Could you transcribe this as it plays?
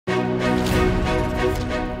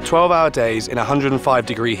12-hour days in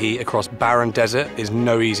 105-degree heat across barren desert is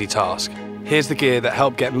no easy task. Here's the gear that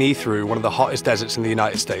helped get me through one of the hottest deserts in the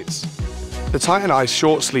United States. The Titan Ice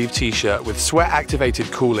short-sleeve t-shirt with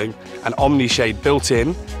sweat-activated cooling and Omni shade built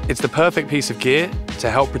in, it's the perfect piece of gear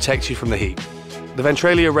to help protect you from the heat. The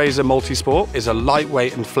VENTRAILIA Razor Multisport is a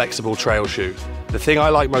lightweight and flexible trail shoe. The thing I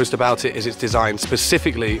like most about it is it's designed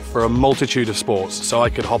specifically for a multitude of sports, so I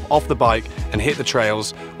could hop off the bike and hit the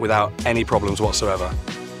trails without any problems whatsoever.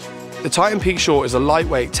 The Titan Peak Short is a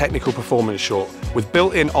lightweight technical performance short with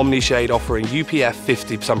built-in Omni shade offering UPF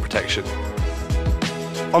 50 sun protection.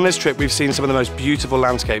 On this trip, we've seen some of the most beautiful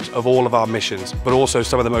landscapes of all of our missions, but also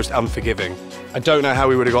some of the most unforgiving. I don't know how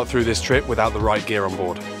we would have got through this trip without the right gear on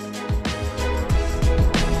board.